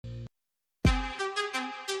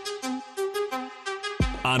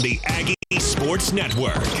on the Aggie Sports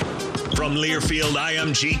Network. From Learfield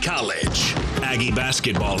IMG College, Aggie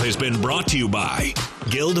basketball has been brought to you by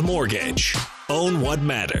Guild Mortgage. Own what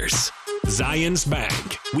matters. Zions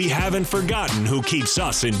Bank. We haven't forgotten who keeps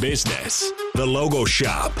us in business. The Logo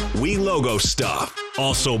Shop. We logo stuff.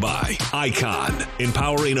 Also by Icon.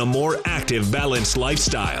 Empowering a more active, balanced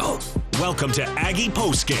lifestyle. Welcome to Aggie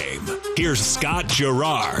Postgame. Here's Scott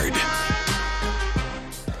Garrard.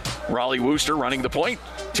 Raleigh Wooster running the point.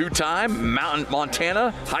 Two-time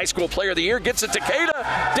Montana High School Player of the Year. Gets it to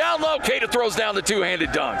Cada. Down low. Cada throws down the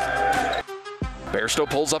two-handed dunk. Bairstow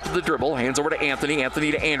pulls up to the dribble, hands over to Anthony.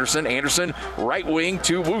 Anthony to Anderson. Anderson right wing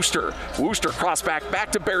to Wooster. Wooster cross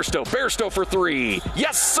back to Bairstow. Bairstow for three.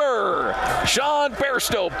 Yes, sir! Sean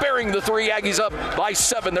Bairstow bearing the three. Aggies up by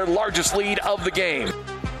 7, their largest lead of the game.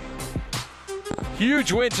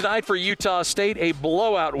 Huge win tonight for Utah State. A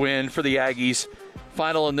blowout win for the Aggies.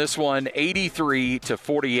 Final in this one,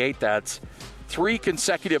 83-48. That's 3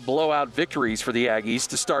 consecutive blowout victories for the Aggies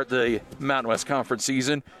to start the Mountain West Conference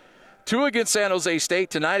season. 2 against San Jose State,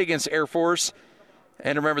 tonight against Air Force.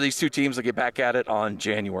 And remember, these two teams will get back at it on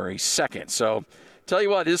January 2nd. So, tell you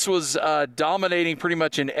what, this was dominating pretty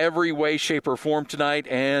much in every way, shape, or form tonight.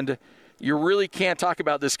 And you really can't talk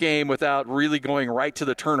about this game without really going right to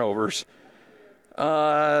the turnovers.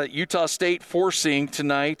 Utah State forcing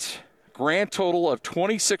tonight grand total of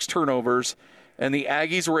 26 turnovers. And the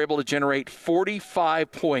Aggies were able to generate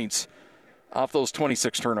 45 points off those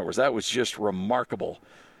 26 turnovers. That was just remarkable.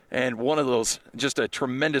 And one of those, just a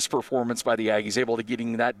tremendous performance by the Aggies, able to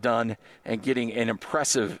getting that done and getting an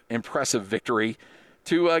impressive victory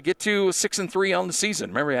to get to 6-3 on the season.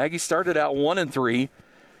 Remember, the Aggies started out 1-3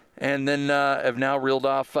 and then have now reeled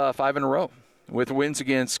off 5 in a row with wins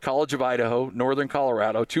against College of Idaho, Northern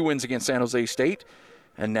Colorado, 2 wins against San Jose State,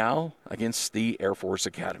 and now against the Air Force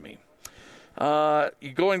Academy.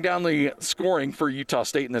 Going down the scoring for Utah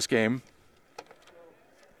State in this game,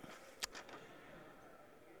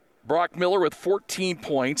 Brock Miller with 14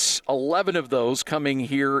 points, 11 of those coming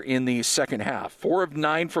here in the second half. 4 of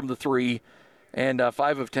 9 from the three and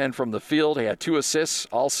 5 of 10 from the field. He had 2 assists,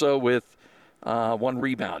 also with 1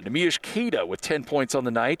 rebound. Neemias Queta with 10 points on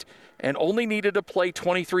the night and only needed to play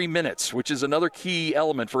 23 minutes, which is another key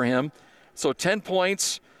element for him. So 10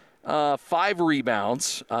 points, 5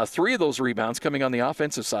 rebounds, 3 of those rebounds coming on the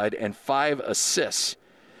offensive side, and 5 assists.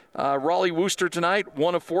 Raleigh Wooster tonight,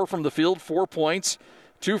 1 of 4 from the field, 4 points.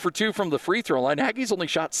 2 for 2 from the free throw line. Aggies only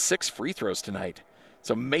shot 6 free throws tonight.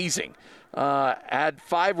 It's amazing. Had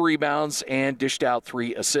 5 rebounds and dished out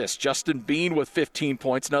 3 assists. Justin Bean with 15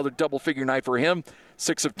 points. Another double-figure night for him.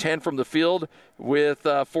 6 of 10 from the field with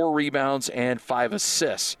 4 rebounds and 5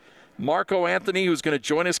 assists. Marco Anthony, who's going to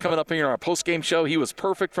join us coming up here on our post-game show, he was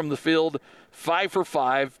perfect from the field. 5 for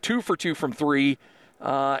 5, 2 for 2 from 3,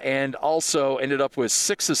 and also ended up with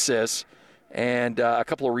 6 assists and a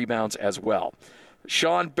couple of rebounds as well.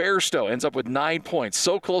 Sean Bairstow ends up with 9 points.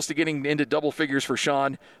 So close to getting into double figures for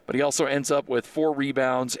Sean, but he also ends up with 4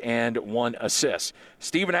 rebounds and 1 assist.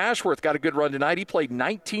 Stephen Ashworth got a good run tonight. He played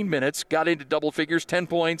 19 minutes, got into double figures, 10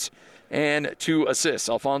 points and 2 assists.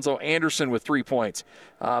 Alfonso Anderson with 3 points.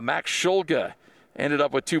 Max Shulga ended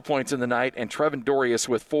up with 2 points in the night, and Trevin Dorius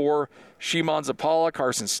with 4. Shimon Zapala,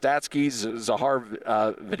 Carson Statsky, Zahar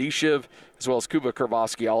Vidishev, as well as Kuba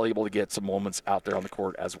Kravoski, all able to get some moments out there on the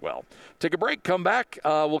court as well. Take a break, come back.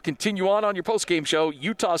 We'll continue on your post-game show.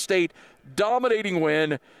 Utah State dominating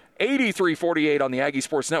win, 83-48 on the Aggie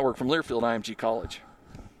Sports Network from Learfield IMG College.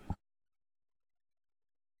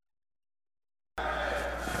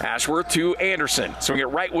 Ashworth to Anderson. Swing it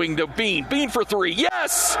right wing to Bean. Bean for 3.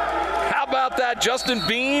 Yes! How about that? Justin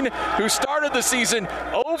Bean, who started the season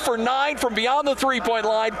 0 for 9 from beyond the three-point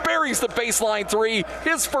line, buries the baseline 3.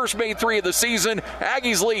 His first made 3 of the season.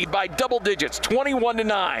 Aggies lead by double digits,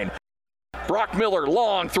 21-9. Brock Miller,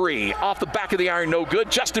 long 3. Off the back of the iron, no good.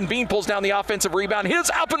 Justin Bean pulls down the offensive rebound. His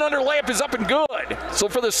up and under layup is up and good. So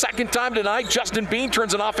for the second time tonight, Justin Bean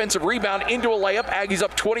turns an offensive rebound into a layup. Aggies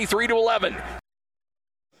up 23-11.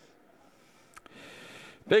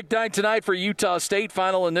 Big night tonight for Utah State.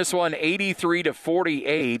 Final in this one,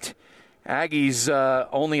 83-48. Aggies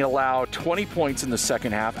only allow 20 points in the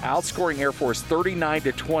second half, outscoring Air Force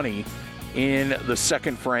 39-20 in the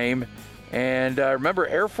second frame. And remember,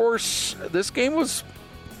 Air Force, this game was,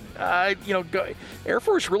 Air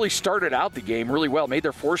Force really started out the game really well, made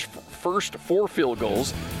their first 4 field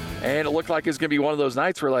goals, and it looked like it's going to be one of those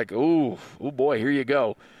nights where like, oh boy, here you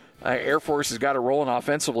go. Air Force has got it rolling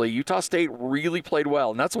offensively. Utah State really played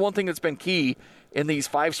well, and that's one thing that's been key in these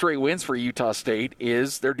 5 straight wins for Utah State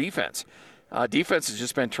is their defense. Defense has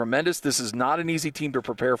just been tremendous. This is not an easy team to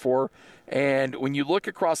prepare for. And when you look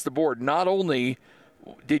across the board, not only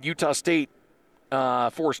did Utah State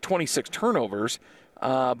force 26 turnovers,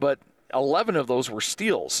 but 11 of those were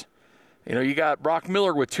steals. You know, you got Brock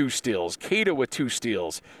Miller with 2 steals, Cato with 2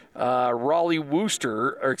 steals, Raleigh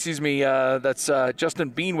Wooster, that's Justin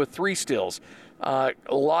Bean with 3 steals. A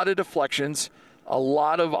lot of deflections, a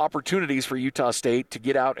lot of opportunities for Utah State to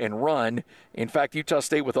get out and run. In fact, Utah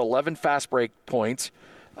State with 11 fast break points.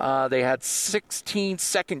 They had 16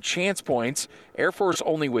 second chance points. Air Force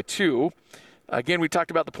only with 2. Again, we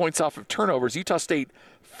talked about the points off of turnovers. Utah State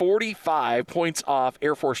 45 points off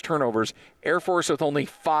Air Force turnovers. Air Force with only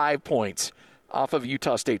 5 points off of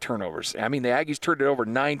Utah State turnovers. I mean, the Aggies turned it over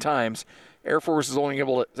 9 times. Air Force is only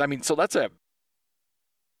able to, so that's a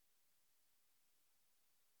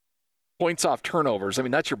points off turnovers. I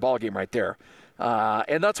mean, that's your ball game right there.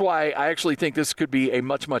 And that's why I actually think this could be a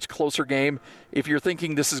much, much closer game. If you're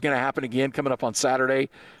thinking this is going to happen again coming up on Saturday,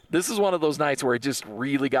 this is one of those nights where it just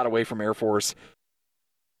really got away from Air Force.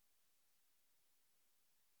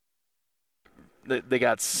 They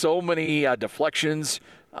got so many deflections,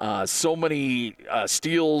 so many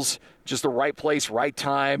steals, just the right place, right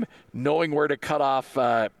time, knowing where to cut off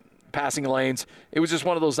passing lanes. It was just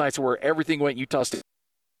one of those nights where everything went Utah State.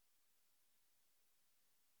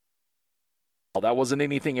 That wasn't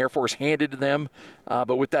anything Air Force handed to them.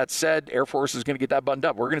 But with that said, Air Force is going to get that buttoned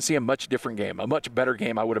up. We're going to see a much different game, a much better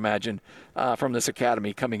game, I would imagine, from this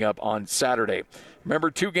academy coming up on Saturday. Remember,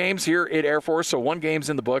 2 games here at Air Force, so 1 game's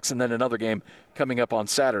in the books and then another game coming up on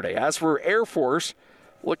Saturday. As for Air Force,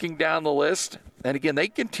 looking down the list, and again, they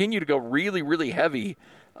continue to go really, really heavy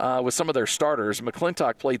with some of their starters.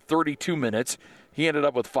 McClintock played 32 minutes. He ended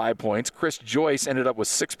up with 5 points. Chris Joyce ended up with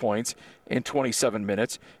 6 points in 27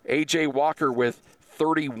 minutes. A.J. Walker with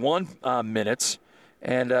 31 minutes.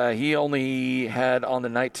 And he only had on the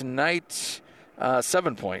night tonight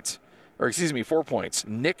 7 points. 4 points.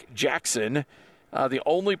 Nick Jackson, the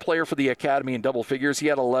only player for the academy in double figures. He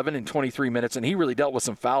had 11 in 23 minutes, and he really dealt with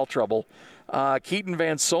some foul trouble. Keaton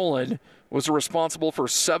Van Solen was responsible for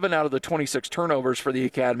 7 out of the 26 turnovers for the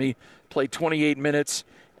academy. Played 28 minutes.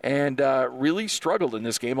 And really struggled in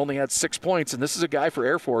this game, only had 6 points. And this is a guy for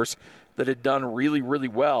Air Force that had done really, really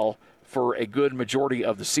well for a good majority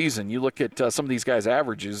of the season. You look at some of these guys'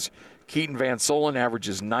 averages. Keaton Van Solen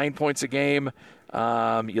averages 9 points a game.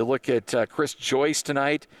 You look at Chris Joyce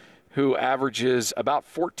tonight, who averages about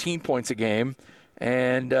 14 points a game.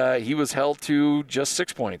 And he was held to just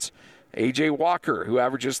 6 points. A.J. Walker, who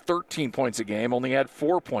averages 13 points a game, only had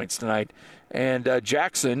 4 points tonight. And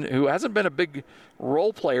Jackson, who hasn't been a big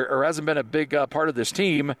role player or hasn't been a big part of this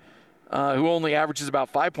team, who only averages about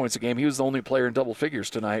 5 points a game. He was the only player in double figures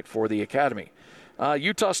tonight for the academy.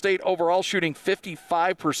 Utah State overall shooting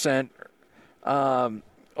 55%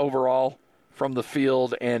 overall from the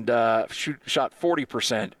field and shot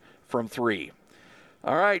 40% from 3.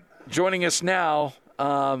 All right, joining us now,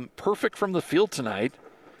 perfect from the field tonight.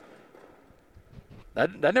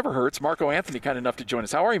 That never hurts. Marco Anthony, kind enough to join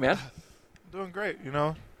us. How are you, man? Doing great, It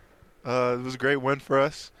was a great win for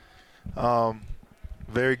us.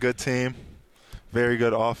 Very good team, very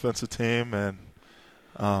good offensive team, and,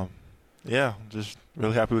 just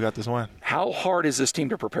really happy we got this win. How hard is this team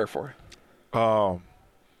to prepare for?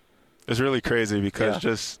 It's really crazy because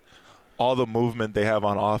just all the movement they have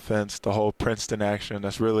on offense, the whole Princeton action,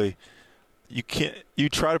 that's really – you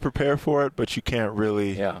try to prepare for it, but you can't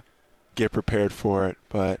really get prepared for it.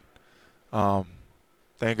 But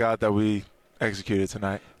thank God that we – executed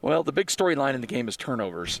tonight. Well, the big storyline in the game is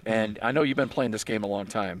turnovers, and I know you've been playing this game a long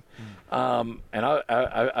time. And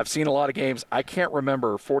I've seen a lot of games. I can't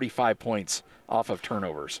remember 45 points off of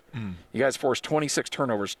turnovers. You guys forced 26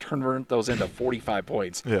 turnovers, turned those into 45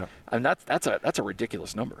 points. Yeah, and that's a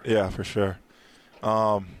ridiculous number. Yeah, for sure.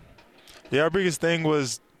 Our biggest thing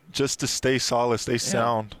was just to stay solid, stay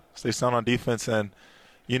sound on defense, and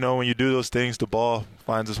when you do those things, the ball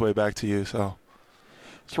finds its way back to you. So.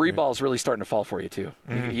 3 balls really starting to fall for you, too.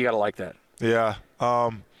 You got to like that. Yeah.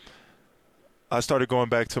 I started going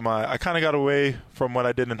back to I kind of got away from what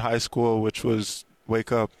I did in high school, which was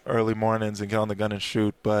wake up early mornings and get on the gun and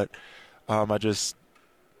shoot. But I just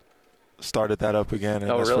started that up again, and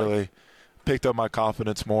that's really picked up my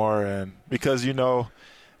confidence more. And because, you don't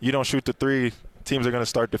shoot the 3, teams are going to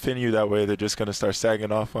start defending you that way. They're just going to start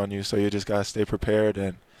sagging off on you. So you just got to stay prepared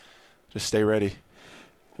and just stay ready.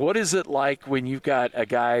 What is it like when you've got a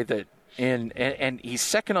guy that and he's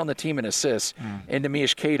second on the team in assists in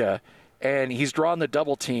Nemish Keita, and he's drawn the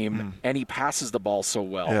double team and he passes the ball so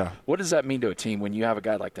well? Yeah. What does that mean to a team when you have a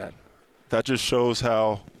guy like that? That just shows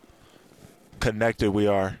how connected we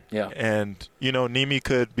are. Yeah. And, Nimi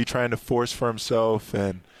could be trying to force for himself.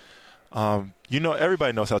 And,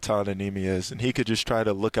 everybody knows how talented Nimi is. And he could just try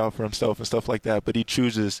to look out for himself and stuff like that. But he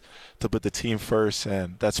chooses to put the team first,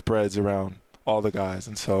 and that spreads around all the guys.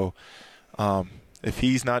 And so if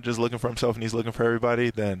he's not just looking for himself and he's looking for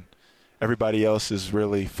everybody, then everybody else is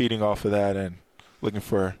really feeding off of that and looking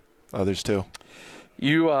for others too.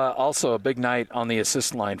 You also a big night on the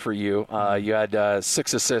assist line for you. You had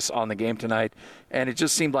 6 assists on the game tonight, and it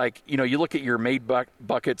just seemed like, you look at your made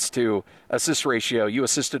buckets to assist ratio, you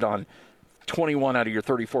assisted on 21 out of your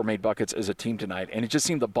 34 made buckets as a team tonight, and it just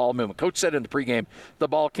seemed the ball movement. Coach said in the pregame, the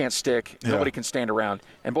ball can't stick, nobody can stand around,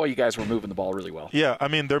 and boy, you guys were moving the ball really well. Yeah, I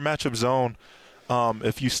mean, their matchup zone,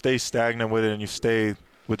 if you stay stagnant with it and you stay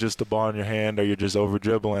with just the ball in your hand or you're just over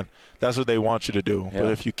dribbling, that's what they want you to do. Yeah.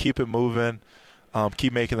 But if you keep it moving,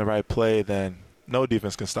 keep making the right play, then no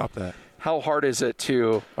defense can stop that. How hard is it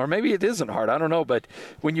to, or maybe it isn't hard, I don't know, but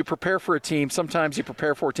when you prepare for a team, sometimes you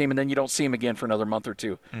prepare for a team and then you don't see them again for another month or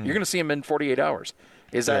two. You're going to see them in 48 hours.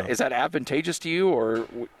 Is that advantageous to you, or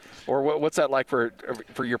what's that like for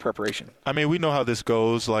your preparation? I mean, we know how this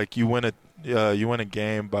goes. Like you win a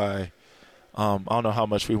game by, I don't know how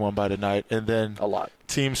much we won by tonight, and then a lot.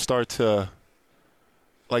 Teams start to,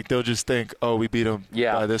 like, they'll just think, oh, we beat them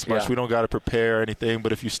by this much. We don't got to prepare or anything.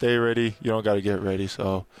 But if you stay ready, you don't got to get ready.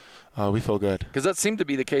 So we feel good. Because that seemed to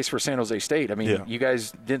be the case for San Jose State. I mean, you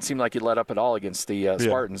guys didn't seem like you let up at all against the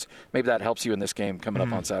Spartans. Maybe that helps you in this game coming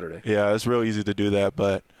up on Saturday. Yeah, it's real easy to do that.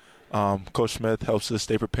 But Coach Smith helps us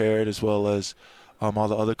stay prepared, as well as all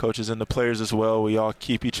the other coaches and the players as well. We all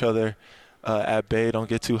keep each other at bay. Don't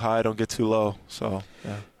get too high, don't get too low. So,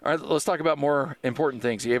 yeah. All right, let's talk about more important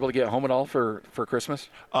things. Are you able to get home at all for Christmas?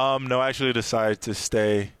 No, I actually decided to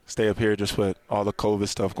stay up here just with all the COVID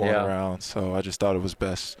stuff going around. So I just thought it was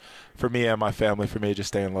best for me and my family for me to just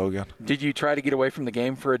stay in Logan. Did you try to get away from the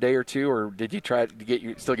game for a day or two, or did you try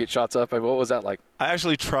to still get shots up? What was that like? I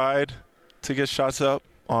actually tried to get shots up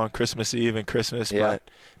on Christmas Eve and Christmas, but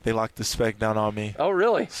they locked the spec down on me. Oh,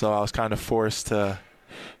 really? So I was kind of forced to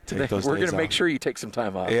take those We're days going to make sure you take some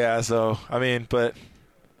time off. Yeah, so, I mean, but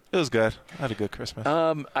it was good. I had a good Christmas.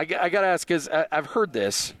 I got to ask, because I've heard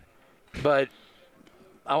this, but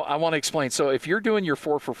I want to explain. So if you're doing your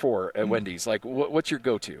 4 for $4 at Wendy's, like what's your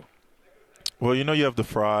go-to? Well, you have the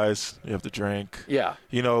fries, you have the drink. Yeah.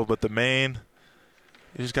 But the main,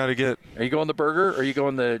 you just got to get. Are you going the burger, or are you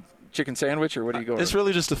going the chicken sandwich, or what are you going? It's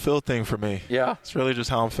really just a feel thing for me. Yeah. It's really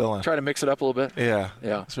just how I'm feeling. Try to mix it up a little bit. Yeah.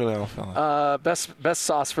 Yeah. It's really how I'm feeling. Best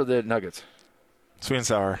sauce for the nuggets? Sweet and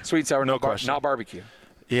sour. Sweet and sour, no question. Not barbecue.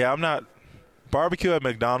 Yeah, I'm not barbecue at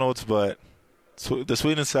McDonald's, but the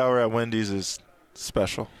sweet and sour at Wendy's is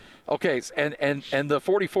special. Okay, and the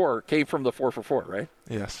 44 came from the 4 for $4, right?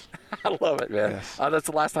 Yes. I love it, man. Yes. That's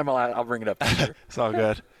the last time I'll bring it up. It's all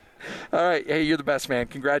good. All right. Hey, you're the best, man.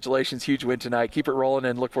 Congratulations. Huge win tonight. Keep it rolling,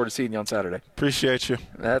 and look forward to seeing you on Saturday. Appreciate you.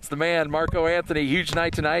 That's the man, Marco Anthony. Huge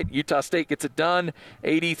night tonight. Utah State gets it done.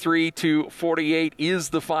 83-48 is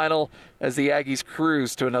the final as the Aggies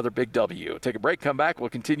cruise to another big W. Take a break, come back.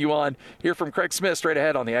 We'll continue on. Hear from Craig Smith straight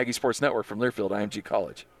ahead on the Aggie Sports Network from Learfield IMG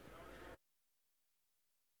College.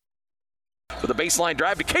 With a baseline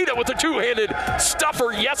drive to Keita with a two-handed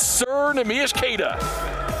stuffer. Yes, sir, Neemias Keita.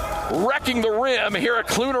 Wrecking the rim here at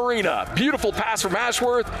Clune Arena. Beautiful pass from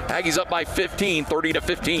Ashworth. Aggies up by 15,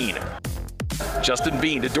 30-15. Justin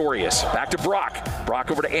Bean to Dorius. Back to Brock.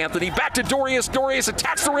 Brock over to Anthony. Back to Dorius. Dorius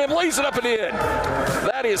attacks the rim, lays it up and in.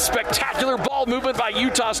 That is spectacular ball movement by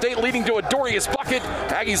Utah State, leading to a Dorius bucket.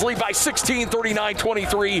 Aggies lead by 16,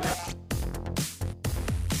 39-23.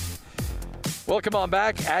 Welcome on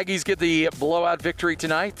back. Aggies get the blowout victory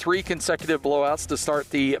tonight. 3 consecutive blowouts to start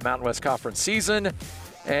the Mountain West Conference season.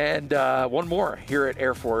 And one more here at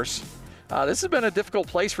Air Force. This has been a difficult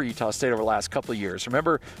place for Utah State over the last couple of years.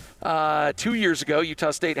 Remember, 2 years ago,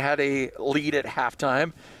 Utah State had a lead at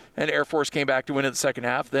halftime, and Air Force came back to win in the second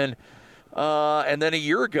half. And then a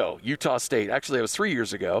year ago, Utah State, actually it was 3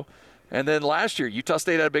 years ago, and then last year, Utah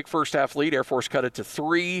State had a big first half lead. Air Force cut it to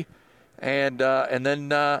 3, and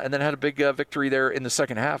then had a big victory there in the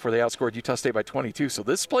second half where they outscored Utah State by 22. So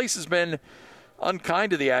this place has been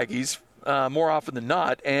unkind to the Aggies more often than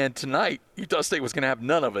not, and tonight Utah State was going to have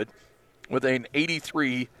none of it with an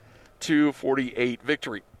 83-48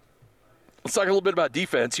 victory. Let's talk a little bit about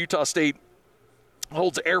defense. Utah State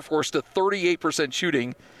holds Air Force to 38%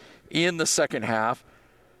 shooting in the second half,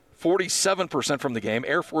 47% from the game.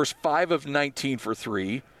 Air Force 5 of 19 for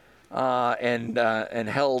 3, and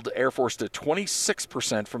held Air Force to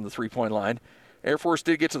 26% from the three-point line. Air Force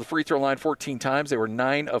did get to the free throw line 14 times. They were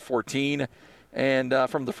 9 of 14. And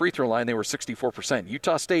from the free throw line, they were 64%.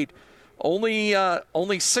 Utah State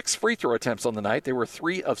Only 6 free throw attempts on the night. They were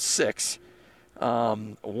 3 of 6.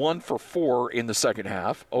 1 for 4 in the second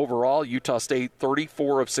half. Overall, Utah State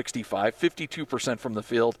 34 of 65, 52% from the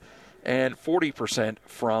field, and 40%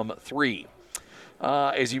 from 3.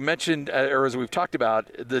 As you mentioned, or as we've talked about,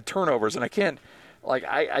 the turnovers, and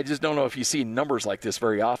I just don't know if you see numbers like this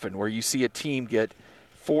very often, where you see a team get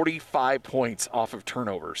 45 points off of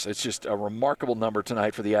turnovers. It's just a remarkable number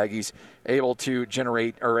tonight for the Aggies, able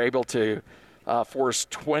to force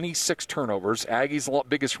 26 turnovers. Aggies'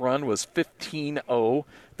 biggest run was 15-0.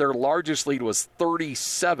 Their largest lead was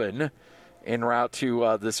 37 en route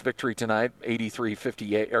to this victory tonight,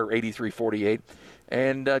 83-58 or 83-48,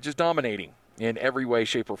 and just dominating in every way,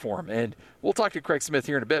 shape, or form. And we'll talk to Craig Smith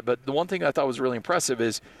here in a bit, but the one thing I thought was really impressive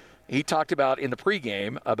is he talked about in the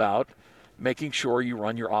pregame about making sure you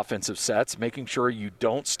run your offensive sets, making sure you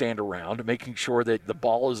don't stand around, making sure that the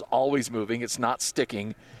ball is always moving, it's not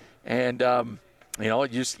sticking. And,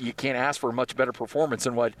 you can't ask for a much better performance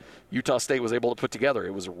than what Utah State was able to put together.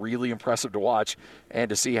 It was really impressive to watch and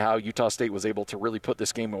to see how Utah State was able to really put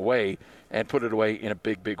this game away and put it away in a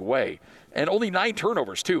big, big way. And only 9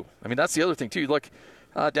 turnovers, too. I mean, that's the other thing, too. You look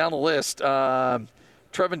down the list.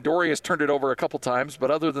 Trevin Dorey has turned it over a couple times,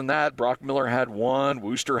 but other than that, Brock Miller had 1,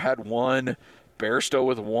 Wooster had 1, Bairstow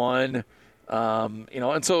with 1.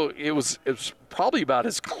 And so it was probably about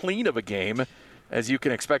as clean of a game as you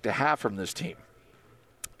can expect to have from this team.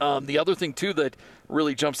 The other thing, too, that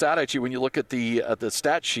really jumps out at you when you look at the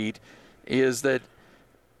stat sheet is that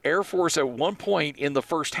Air Force at one point in the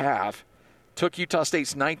first half took Utah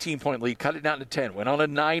State's 19-point lead, cut it down to 10, went on a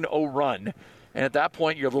 9-0 run. And at that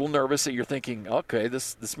point, you're a little nervous that you're thinking, okay,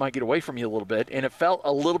 this might get away from you a little bit. And it felt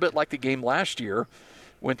a little bit like the game last year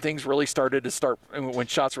when things really when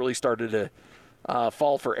shots really started to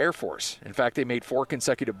fall for Air Force. In fact, they made 4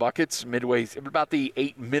 consecutive buckets midway, about the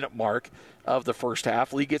 8-minute mark of the first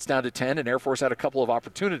half. Lead gets down to 10, and Air Force had a couple of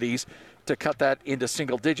opportunities to cut that into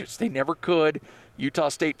single digits. They never could. Utah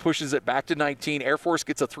State pushes it back to 19. Air Force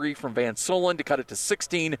gets a 3 from Van Solen to cut it to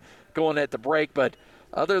 16 going at the break. But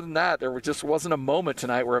other than that, there just wasn't a moment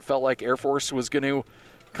tonight where it felt like Air Force was going to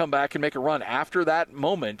come back and make a run. After that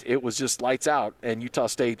moment, it was just lights out, and Utah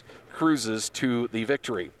State cruises to the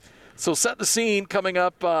victory. So set the scene coming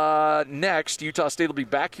up next. Utah State will be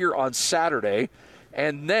back here on Saturday,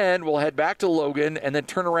 and then we'll head back to Logan and then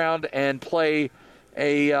turn around and play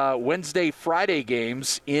a Wednesday, Friday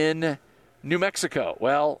games in New Mexico.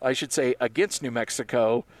 Well, I should say against New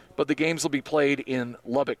Mexico, but the games will be played in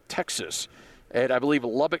Lubbock, Texas, at, I believe,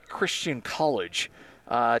 Lubbock Christian College.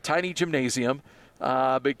 Tiny gymnasium.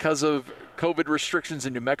 Because of COVID restrictions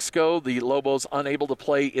in New Mexico, the Lobos unable to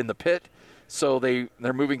play in the pit. So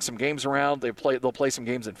they're moving some games around. They'll play some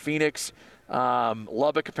games in Phoenix.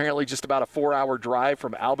 Lubbock, apparently just about a 4-hour drive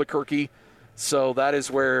from Albuquerque. So that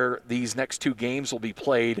is where these next 2 games will be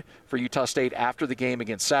played for Utah State after the game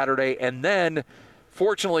against Saturday. And then,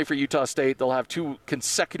 fortunately for Utah State, they'll have 2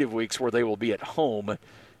 consecutive weeks where they will be at home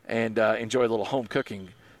and enjoy a little home cooking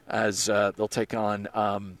as they'll take on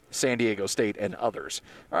San Diego State and others.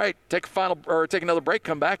 All right, take another break,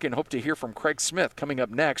 come back, and hope to hear from Craig Smith coming up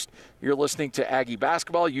next. You're listening to Aggie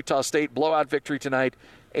Basketball. Utah State blowout victory tonight,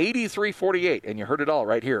 83-48, and you heard it all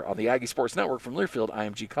right here on the Aggie Sports Network from Learfield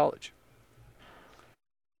IMG College.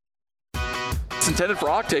 It's intended for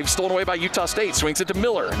Octave, stolen away by Utah State. Swings it to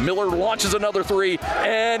Miller. Miller launches another 3,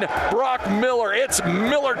 and Brock Miller. It's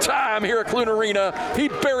Miller time here at Clune Arena. He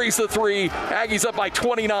buries the 3. Aggies up by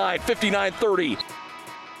 29, 59-30.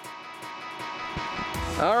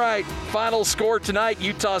 All right, final score tonight,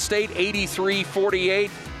 Utah State 83-48.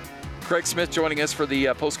 Craig Smith joining us for the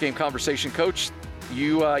post-game conversation. Coach,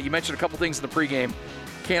 you mentioned a couple things in the pregame.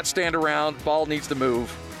 Can't stand around, ball needs to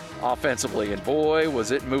move offensively, and boy, was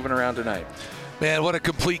it moving around tonight. Man, what a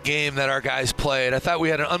complete game that our guys played. I thought we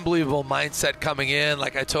had an unbelievable mindset coming in.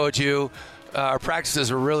 Like I told you, our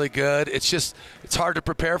practices were really good. It's hard to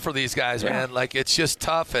prepare for these guys, man. Like, it's just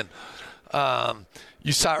tough. And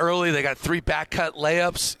you saw early they got 3 back cut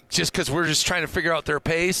layups just because we're just trying to figure out their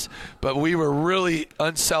pace. But we were really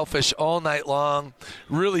unselfish all night long,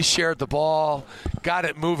 really shared the ball, got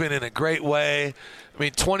it moving in a great way. I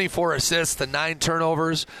mean, 24 assists to 9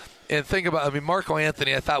 turnovers. And think about, Marco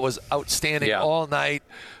Anthony, I thought was outstanding all night.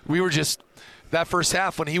 We were just, that first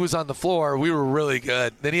half when he was on the floor, we were really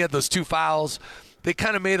good. Then he had those 2 fouls. They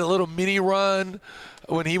kind of made a little mini run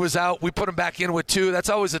when he was out. We put him back in with 2. That's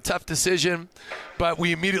always a tough decision, but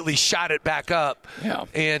we immediately shot it back up. Yeah.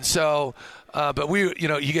 And so, but you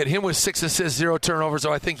get him with 6 assists, 0 turnovers.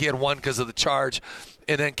 So I think he had 1 because of the charge.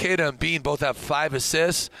 And then Keita and Bean both have 5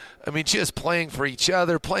 assists. I mean, just playing for each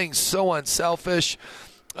other, playing so unselfish.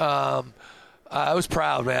 I was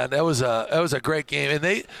proud, man. That was a great game, and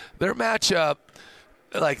their matchup.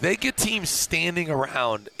 Like, they get teams standing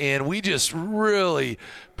around, and we just really,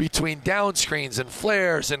 between down screens and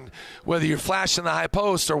flares, and whether you're flashing the high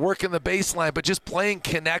post or working the baseline, but just playing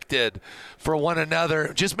connected for one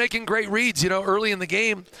another, just making great reads. Early in the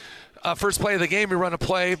game, first play of the game, we run a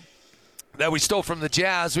play that we stole from the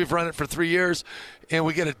Jazz. We've run it for 3 years, and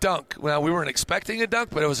we get a dunk. Well, we weren't expecting a dunk,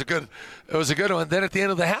 but it was a good one. Then at the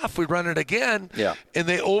end of the half, we run it again, and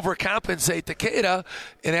they overcompensate Takeda,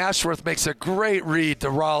 and Ashworth makes a great read to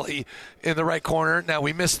Raleigh in the right corner. Now,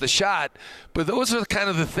 we missed the shot, but those are kind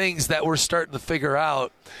of the things that we're starting to figure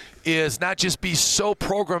out, is not just be so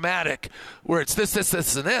programmatic where it's this,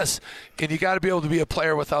 and this, and you got to be able to be a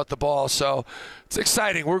player without the ball. So it's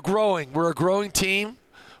exciting. We're growing. We're a growing team.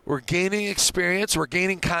 We're gaining experience. We're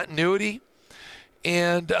gaining continuity,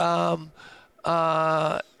 and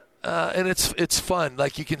it's fun.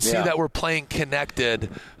 Like, you can see that we're playing connected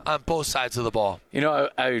on both sides of the ball.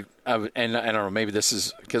 I don't know. Maybe this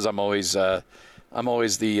is because I'm always the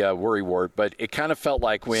worry ward, but it kind of felt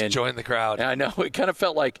like when join the crowd. I know it kind of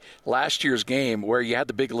felt like last year's game where you had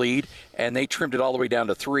the big lead and they trimmed it all the way down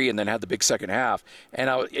to 3 and then had the big second half.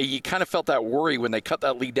 And you kind of felt that worry when they cut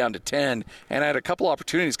that lead down to 10. And I had a couple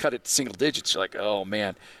opportunities cut it to single digits. You're like, oh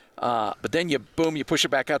man. But then you push it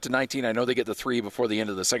back out to 19. I know they get the 3 before the end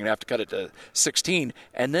of the second half to cut it to 16.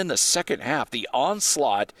 And then the second half, the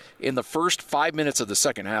onslaught in the first 5 minutes of the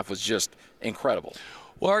second half was just incredible.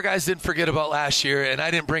 Well, our guys didn't forget about last year, and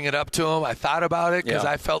I didn't bring it up to them. I thought about it because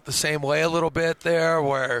I felt the same way a little bit there,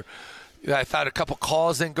 where I thought a couple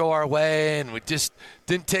calls didn't go our way, and we just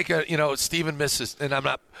didn't take Steven misses, and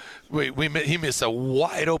he missed a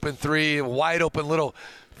wide open 3, a wide open little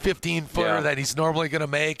 15-footer that he's normally going to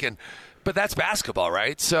make, but that's basketball,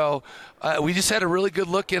 right? So we just had a really good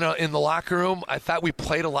look in the locker room. I thought we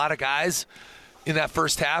played a lot of guys in that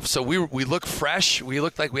first half, so we looked fresh. We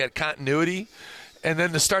looked like we had continuity. And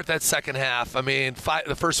then to start that second half,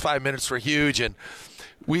 the first 5 minutes were huge, and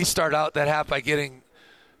we start out that half by getting,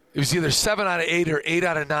 it was either 7 out of 8 or 8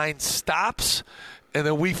 out of 9 stops, and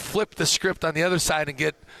then we flip the script on the other side and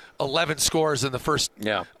get 11 scores in in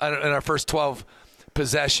our first 12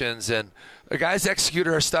 possessions. And the guys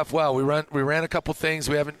executed our stuff well. We ran a couple things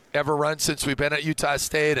we haven't ever run since we've been at Utah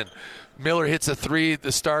State, and Miller hits a 3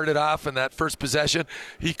 to start it off in that first possession.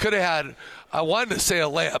 He could have had, I wanted to say a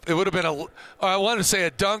layup. It would have been I wanted to say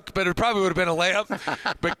a dunk, but it probably would have been a layup.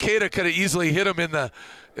 But Keita could have easily hit him in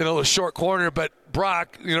a short corner. But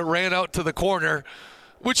Brock, ran out to the corner,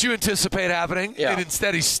 which you anticipate happening, and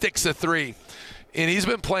instead he sticks a 3. And he's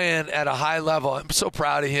been playing at a high level. I'm so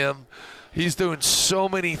proud of him. He's doing so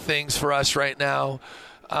many things for us right now.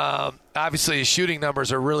 Obviously, his shooting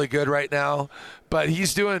numbers are really good right now, but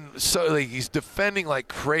he's doing so. He's defending like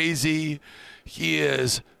crazy. He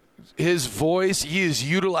is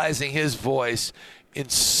utilizing his voice in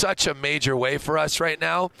such a major way for us right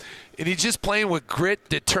now, and he's just playing with grit,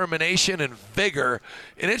 determination, and vigor,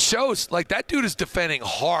 and it shows. Like, that dude is defending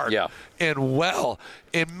hard and well,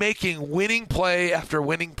 and making winning play after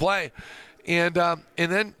winning play, and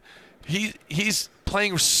then he's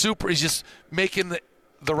playing super. He's just making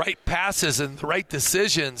the right passes and the right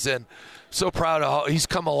decisions, and so proud of how he's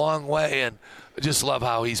come a long way, and I just love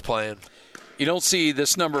how he's playing. You don't see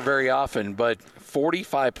this number very often, but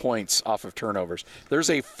 45 points off of turnovers.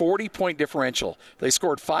 There's a 40-point differential. They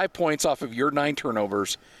scored 5 points off of your 9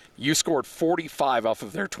 turnovers. You scored 45 off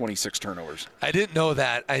of their 26 turnovers. I didn't know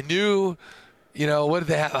that. I knew, what did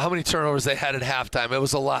they have? How many turnovers they had at halftime? It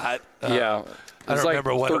was a lot. I don't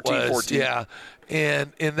remember what 13, it was. 14. Yeah.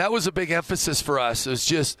 And that was a big emphasis for us. It was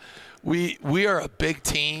just we are a big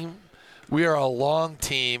team. We are a long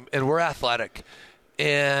team, and we're athletic.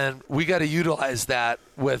 And we got to utilize that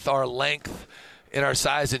with our length and our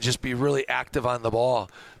size and just be really active on the ball,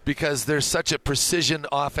 because there's such a precision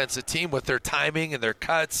offensive team with their timing and their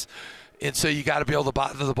cuts. And so you got to be able to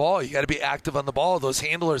bother the ball. You got to be active on the ball. Those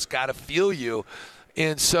handlers got to feel you.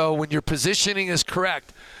 And so when your positioning is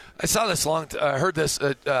correct, I saw this I heard this.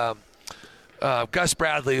 Gus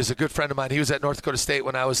Bradley is a good friend of mine. He was at North Dakota State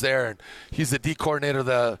when I was there, and he's the D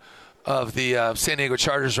coordinator of the San Diego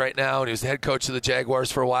Chargers right now, and he was the head coach of the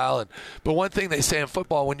Jaguars for a while. But one thing they say in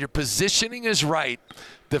football, when your positioning is right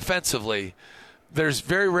defensively, there's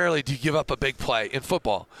very rarely do you give up a big play in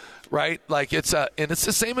football, right? Like and it's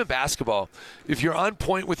the same in basketball. If you're on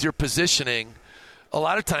point with your positioning, a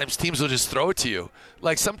lot of times teams will just throw it to you.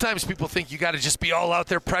 Like, sometimes people think you got to just be all out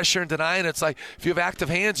there pressure and deny, and it's like if you have active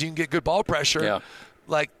hands, you can get good ball pressure.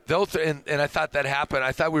 like and I thought that happened.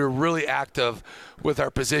 I thought we were really active with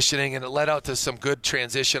our positioning, and it led out to some good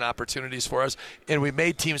transition opportunities for us, and we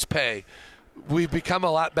made teams pay. We've become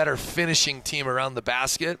a lot better finishing team around the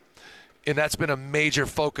basket, and that's been a major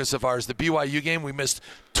focus of ours. The BYU game, we missed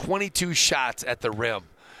 22 shots at the rim.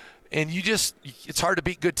 And it's hard to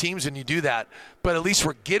beat good teams when you do that. But at least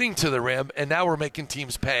we're getting to the rim, and now we're making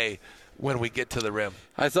teams pay when we get to the rim.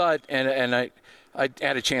 I thought, and I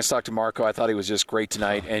had a chance to talk to Marco. I thought he was just great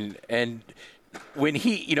tonight. And when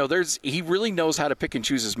he really knows how to pick and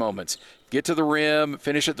choose his moments. Get to the rim,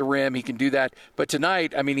 finish at the rim. He can do that. But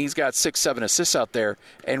tonight, I mean, he's got 6-7 assists out there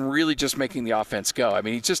and really just making the offense go. I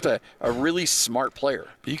mean, he's just a really smart player.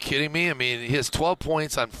 Are you kidding me? I mean, he has 12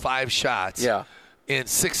 points on 5 shots. Yeah. And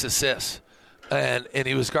 6 assists. And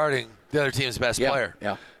he was guarding the other team's best player.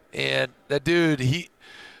 Yeah. And that dude,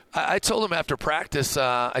 I told him after practice,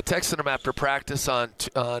 I texted him after practice on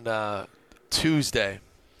Tuesday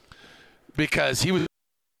because he was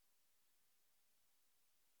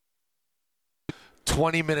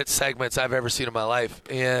 20-minute segments I've ever seen in my life.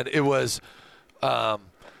 And it was a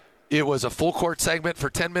full court segment for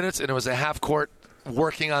 10 minutes, and it was a half court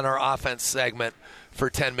working on our offense segment for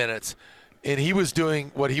 10 minutes. And he was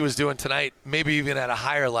doing what he was doing tonight, maybe even at a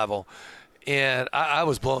higher level. And I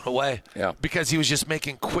was blown away because he was just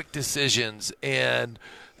making quick decisions and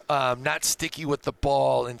not sticky with the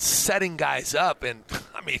ball and setting guys up. And,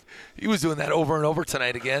 I mean, he was doing that over and over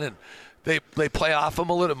tonight again. And they play off him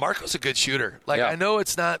a little. Marco's a good shooter. I know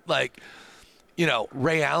it's not like,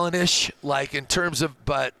 Ray Allen-ish, like in terms of,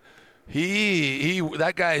 but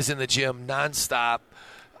that guy is in the gym nonstop.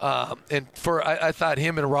 And I thought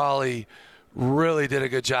him and Raleigh really did a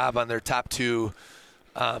good job on their top 2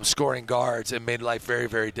 scoring guards and made life very,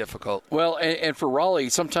 very difficult. Well, and for Raleigh,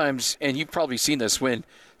 sometimes, and you've probably seen this, when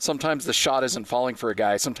sometimes the shot isn't falling for a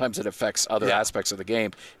guy, sometimes it affects other aspects of the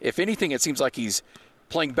game. If anything, it seems like he's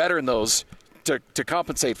playing better in those to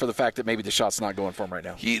compensate for the fact that maybe the shot's not going for him right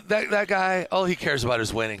now. That guy, all he cares about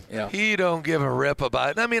is winning. Yeah. He don't give a rip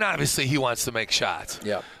about it. I mean, obviously he wants to make shots.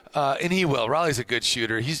 Yeah. And he will. Raleigh's a good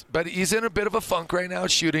shooter. But he's in a bit of a funk right now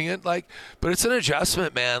shooting it. But it's an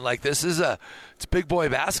adjustment, man. It's big boy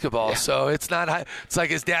basketball. Yeah. So it's not high. It's like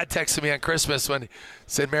his dad texted me on Christmas when he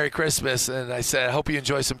said Merry Christmas, and I said, I hope you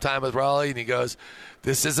enjoy some time with Raleigh. And he goes,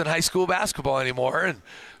 this isn't high school basketball anymore.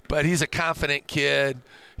 But he's a confident kid.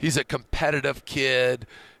 He's a competitive kid.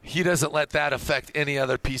 He doesn't let that affect any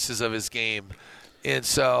other pieces of his game. And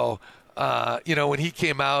so, when he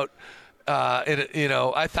came out,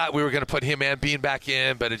 I thought we were going to put him and Bean back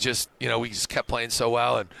in, but it just, we just kept playing so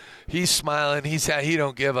well. And he's smiling. He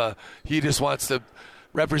just wants to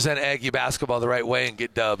represent Aggie basketball the right way and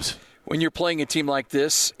get dubs. When you're playing a team like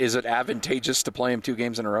this, is it advantageous to play him 2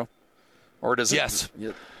 games in a row? Or does it? Yes.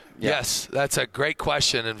 Yes, that's a great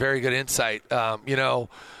question and very good insight.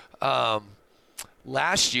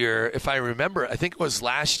 Last year, if I remember, I think it was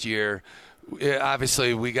last year,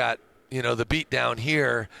 obviously we got, the beat down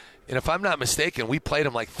here. And if I'm not mistaken, we played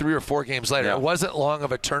them like 3 or 4 games later. Yeah. It wasn't long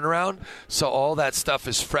of a turnaround, so all that stuff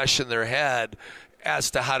is fresh in their head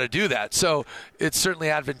as to how to do that. So it's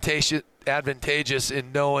certainly advantageous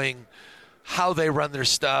in knowing how they run their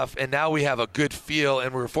stuff, and now we have a good feel,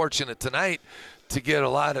 and we're fortunate tonight to get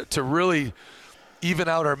to really even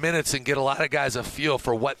out our minutes and get a lot of guys a feel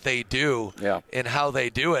for what they do and how they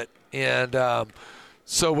do it. And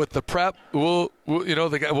so with the prep, we'll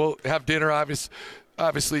have dinner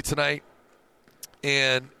obviously tonight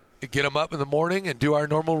and get them up in the morning and do our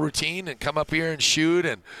normal routine and come up here and shoot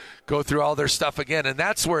and go through all their stuff again. And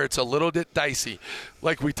that's where it's a little bit dicey,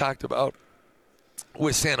 like we talked about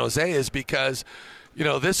with San Jose, is because,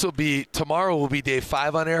 tomorrow will be day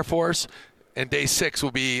 5 on Air Force, and day 6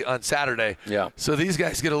 will be on Saturday. Yeah. So these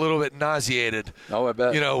guys get a little bit nauseated. Oh, I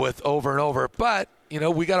bet. With over and over. But,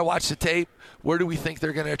 we got to watch the tape. Where do we think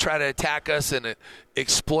they're going to try to attack us and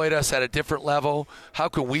exploit us at a different level? How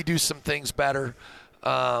can we do some things better?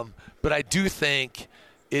 But I do think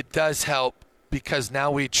it does help because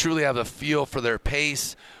now we truly have a feel for their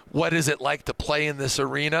pace. What is it like to play in this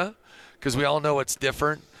arena? Because we all know it's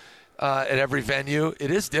different at every venue.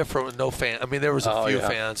 It is different with no fan. I mean, there was a few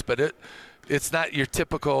fans, but it's not your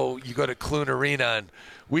typical, you go to Clune Arena and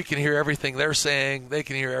we can hear everything they're saying. They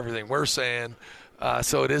can hear everything we're saying.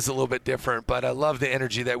 So it is a little bit different, but I love the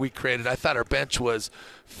energy that we created. I thought our bench was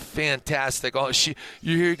fantastic.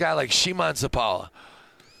 You hear a guy like Shimon Zapala,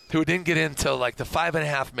 who didn't get in until like the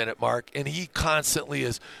 5.5-minute mark, and he constantly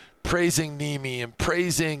is praising Nimi and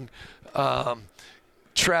praising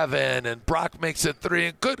Trevin, and Brock makes it 3,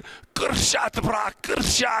 and good shot to Brock, good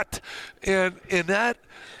shot. And that,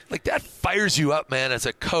 like, that fires you up, man, as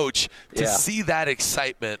a coach to see that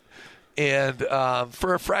excitement. And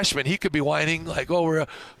for a freshman, he could be whining like, "Oh,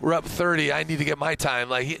 we're up 30. I need to get my time."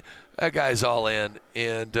 Like that guy's all in,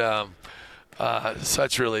 and so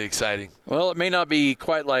that's really exciting. Well, it may not be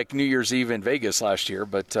quite like New Year's Eve in Vegas last year,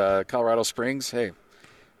 but Colorado Springs, hey,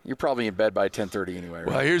 you're probably in bed by 10:30 anyway. Right?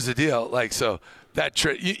 Well, here's the deal. Like, so that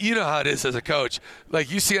trip, you know how it is as a coach.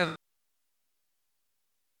 Like, you see on.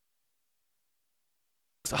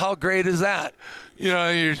 How great is that? You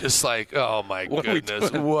know, you're just like, oh my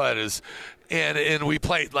goodness, what is? And we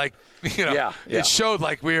played like, you know, it showed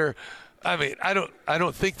like I mean, I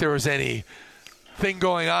don't think there was any thing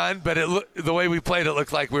going on, but the way we played, it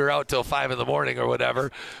looked like we were out till 5 a.m. or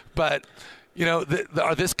whatever. But you know,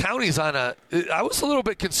 this county's on a. I was a little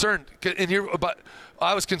bit concerned,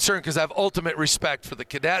 I was concerned because I have ultimate respect for the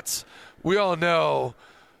cadets. We all know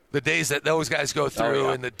the days that those guys go through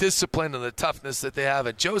and the discipline and the toughness that they have.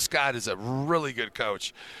 And Joe Scott is a really good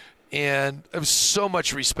coach. And I have so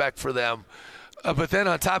much respect for them. But then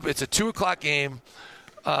on top, it's a 2 o'clock game.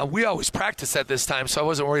 We always practice at this time, so I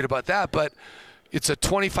wasn't worried about that. But it's a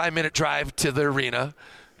 25-minute drive to the arena.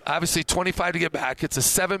 Obviously, 25 to get back. It's a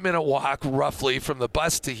 7-minute walk, roughly, from the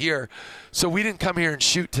bus to here. So we didn't come here and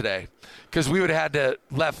shoot today because we would have had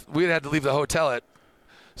to leave the hotel at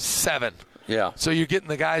 7. Yeah. So you're getting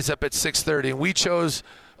the guys up at 6:30, and we chose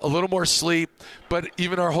a little more sleep. But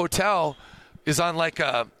even our hotel is on like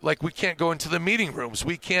we can't go into the meeting rooms.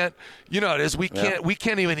 We can't, you know, it is. We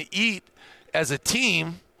can't even eat as a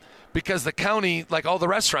team because the county, like all the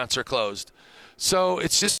restaurants are closed. So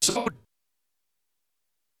it's just so.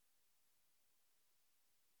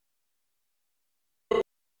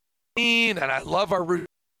 And I love our routine.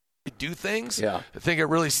 Do things. Yeah. I think it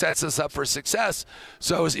really sets us up for success.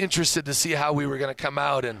 So I was interested to see how we were going to come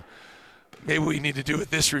out, and maybe we need to do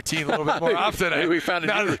this routine a little bit more often. Maybe we found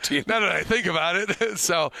a new routine. Now that I think about it.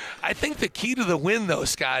 So I think the key to the win, though,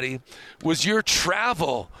 Scotty, was your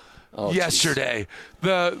travel yesterday.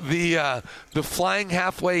 The flying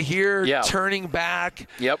halfway here, turning back,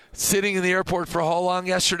 sitting in the airport for how long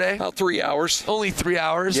yesterday? About 3 hours. Only 3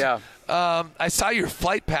 hours? Yeah. I saw your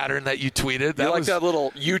flight pattern that you tweeted. You like that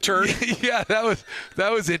little U-turn? Yeah,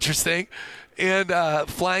 that was interesting. And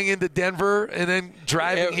flying into Denver and then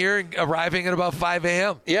driving here and arriving at about 5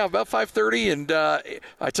 a.m. Yeah, about 5:30. And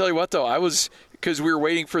I tell you what, though, because we were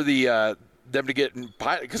waiting for them to get,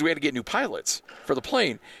 because we had to get new pilots for the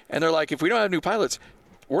plane. And they're like, if we don't have new pilots,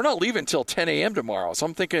 we're not leaving until 10 a.m. tomorrow. So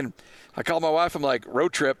I'm thinking, I called my wife, I'm like,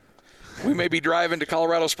 road trip. We may be driving to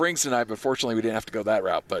Colorado Springs tonight, but fortunately we didn't have to go that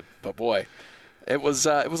route. But boy, it was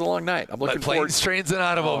a long night. I'm looking forward. Planes, trains, and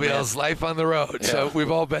automobiles, life on the road. Yeah. So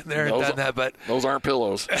we've all been there and done that. But those aren't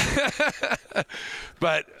pillows.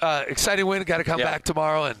 But exciting win. Got to come back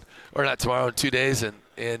tomorrow, or not tomorrow, in 2 days,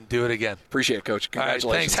 and do it again. Appreciate it, Coach. Congratulations.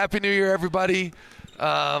 All right, thanks. Happy New Year, everybody.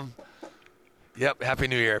 Yep, Happy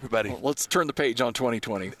New Year, everybody. Well, let's turn the page on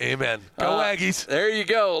 2020. Amen. Go Aggies. There you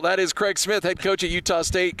go. That is Craig Smith, head coach at Utah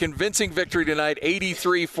State. Convincing victory tonight,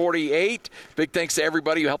 83-48. Big thanks to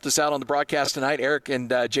everybody who helped us out on the broadcast tonight. Eric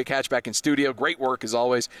and Jake Hatch back in studio. Great work as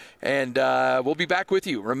always. And we'll be back with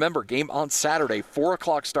you. Remember, game on Saturday, 4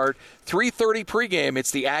 o'clock start, 3:30 pregame.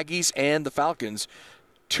 It's the Aggies and the Falcons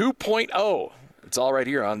 2.0. It's all right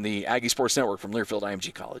here on the Aggie Sports Network from Learfield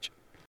IMG College.